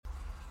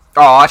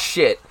Aw,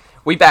 shit.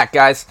 We back,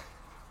 guys.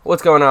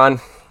 What's going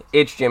on?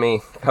 It's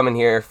Jimmy coming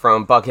here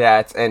from Bucket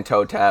Hats and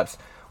Toe Taps.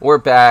 We're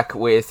back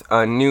with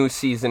a new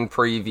season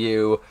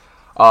preview.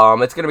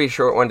 It's going to be a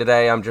short one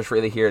today. I'm just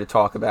really here to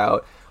talk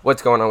about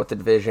what's going on with the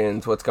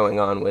divisions, what's going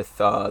on with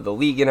the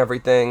league and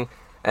everything,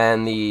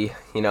 and the,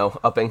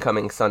 up and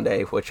coming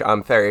Sunday, which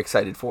I'm very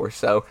excited for.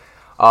 So,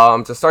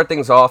 to start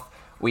things off,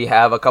 we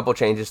have a couple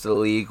changes to the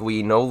league.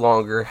 We no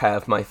longer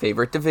have my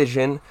favorite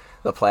division.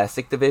 The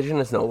plastic division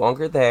is no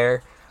longer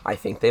there. I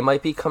think they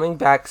might be coming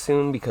back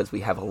soon because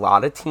we have a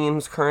lot of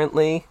teams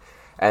currently,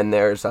 and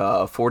there's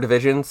 4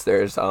 divisions.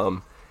 There's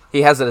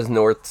he has it as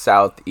North,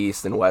 South,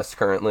 East, and West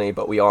currently,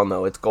 but we all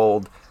know it's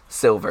gold,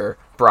 silver,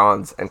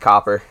 bronze, and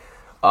copper.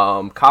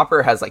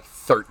 Copper has like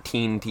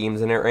 13 teams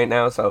in it right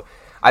now, so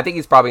I think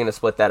he's probably going to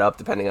split that up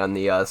depending on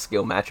the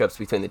skill matchups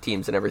between the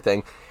teams and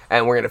everything,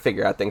 and we're going to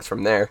figure out things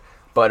from there.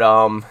 But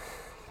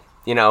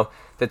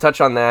to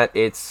touch on that,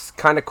 it's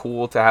kind of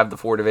cool to have the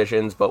 4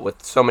 divisions, but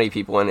with so many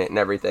people in it and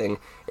everything,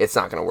 it's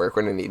not going to work.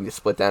 We're going to need to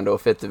split down to a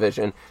 5th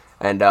division,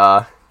 and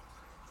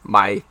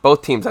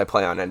both teams I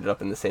play on ended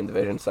up in the same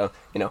division, so,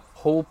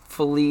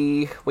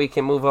 hopefully we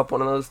can move up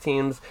one of those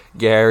teams.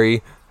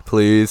 Gary,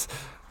 please.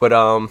 But,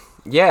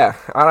 yeah,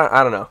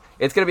 I don't know.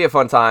 It's going to be a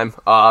fun time.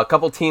 A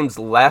couple teams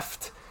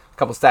left. A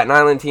couple Staten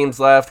Island teams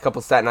left. A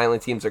couple Staten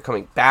Island teams are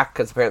coming back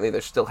because apparently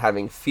they're still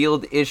having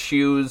field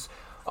issues.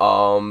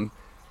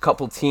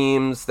 Couple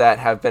teams that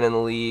have been in the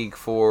league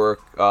for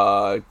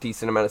a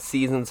decent amount of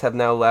seasons have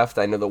now left.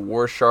 I know the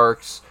War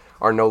Sharks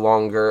are no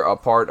longer a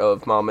part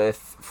of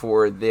Monmouth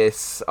for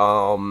this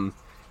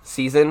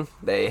season.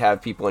 They have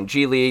people in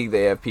G League.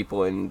 They have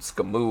people in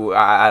Skamoo.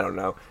 I don't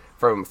know.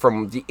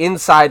 From the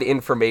inside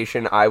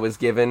information I was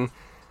given,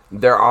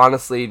 they're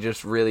honestly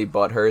just really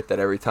butthurt that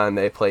every time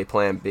they play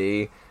Plan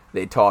B,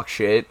 they talk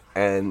shit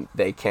and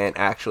they can't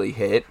actually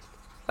hit.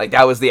 Like,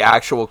 that was the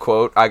actual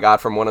quote I got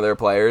from one of their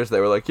players.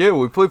 They were like, yeah,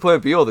 we play Plan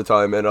B all the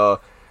time, and,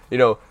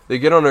 they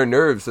get on our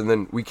nerves, and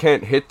then we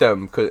can't hit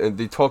them, and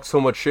they talk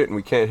so much shit, and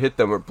we can't hit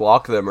them or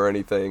block them or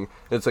anything.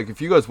 And it's like, if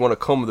you guys want to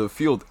come to the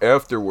field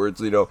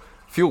afterwards,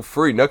 feel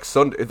free next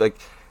Sunday. It's like,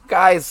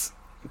 guys,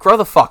 grow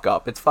the fuck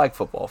up. It's flag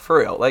football, for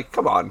real. Like,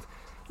 come on.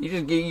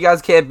 You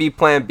guys can't beat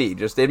Plan B.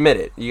 Just admit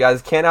it. You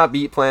guys cannot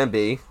beat Plan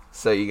B,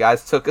 so you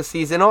guys took a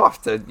season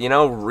off to,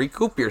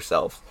 recoup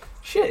yourselves.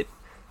 Shit.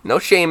 No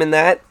shame in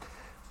that.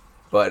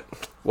 But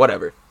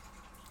whatever.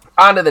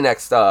 On to the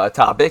next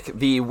topic.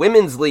 The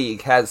Women's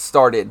League has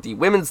started. The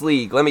Women's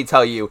League, let me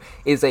tell you,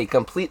 is a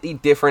completely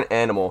different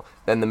animal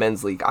than the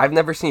Men's League. I've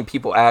never seen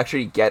people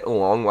actually get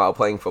along while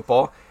playing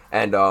football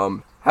and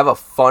have a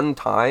fun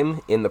time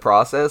in the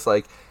process.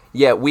 Like,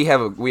 yeah, we have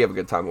a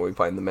good time when we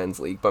play in the Men's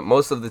League, but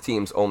most of the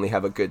teams only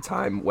have a good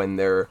time when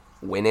they're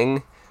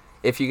winning,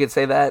 if you could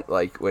say that.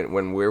 Like,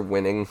 when we're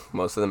winning,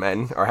 most of the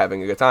men are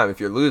having a good time. If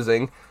you're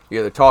losing,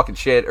 you're either talking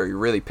shit or you're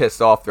really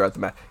pissed off throughout the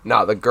match.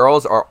 No, the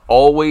girls are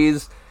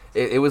always...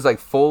 It was like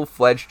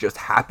full-fledged just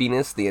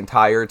happiness the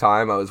entire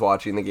time I was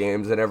watching the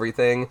games and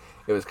everything.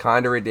 It was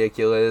kind of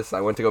ridiculous.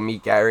 I went to go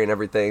meet Gary and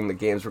everything. The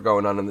games were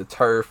going on the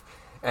turf.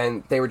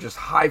 And they were just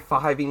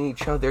high-fiving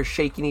each other,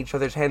 shaking each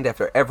other's hand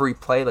after every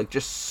play. Like,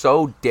 just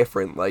so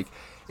different. Like,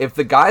 if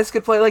the guys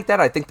could play like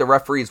that, I think the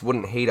referees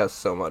wouldn't hate us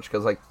so much.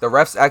 Because, like, the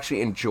refs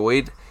actually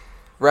enjoyed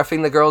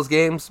reffing the girls'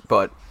 games.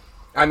 But,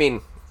 I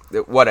mean...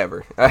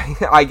 whatever.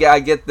 I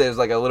get there's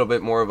like a little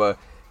bit more of a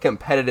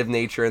competitive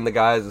nature in the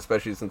guys,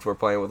 especially since we're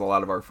playing with a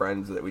lot of our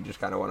friends that we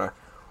just kind of want to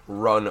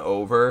run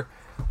over.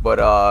 But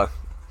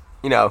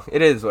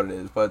it is what it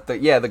is. But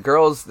the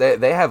girls,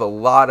 they have a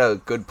lot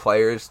of good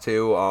players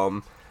too.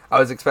 I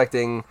was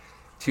expecting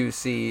to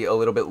see a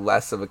little bit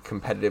less of a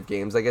competitive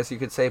games, I guess you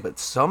could say, but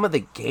some of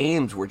the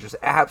games were just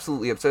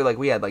absolutely absurd. Like,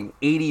 we had like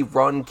 80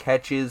 run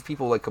catches,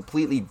 people like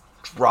completely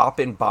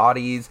dropping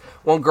bodies.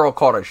 One girl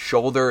caught a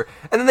shoulder,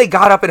 and then they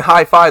got up and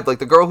high-fived. Like,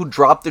 the girl who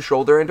dropped the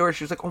shoulder into her,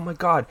 she was like, oh my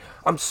god,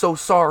 I'm so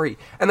sorry.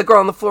 And the girl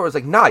on the floor was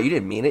like, nah, you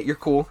didn't mean it, you're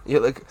cool.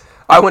 Like,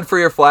 I went for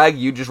your flag,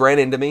 you just ran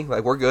into me,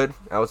 like, we're good.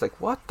 I was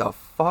like, what the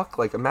fuck?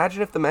 Like,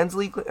 imagine if the men's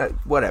league,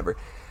 whatever.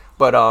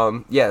 But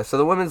so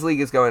the women's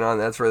league is going on.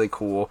 That's really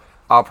cool.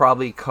 I'll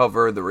probably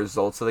cover the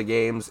results of the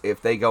games.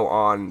 If they go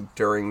on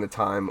during the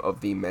time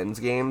of the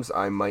men's games,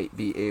 I might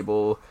be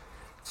able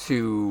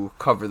to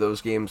cover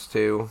those games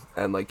too,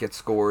 and like get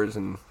scores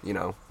and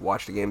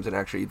watch the games and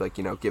actually like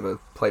give a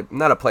play,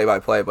 not a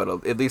play-by-play, but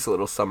at least a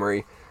little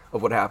summary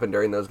of what happened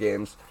during those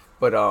games.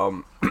 But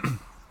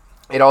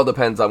it all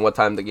depends on what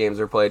time the games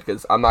are played,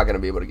 because I'm not going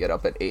to be able to get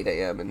up at 8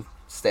 a.m. and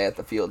stay at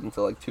the field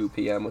until like 2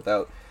 p.m.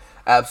 without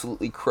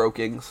absolutely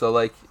croaking. So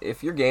like,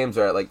 if your games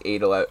are at like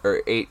 8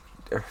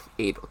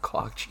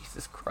 o'clock,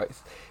 Jesus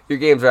Christ, if your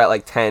games are at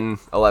like 10,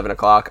 11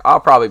 o'clock, I'll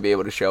probably be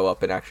able to show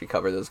up and actually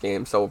cover those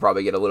games. So we'll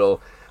probably get a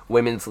little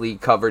women's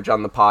league coverage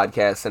on the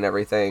podcast and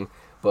everything.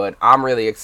 But I'm really excited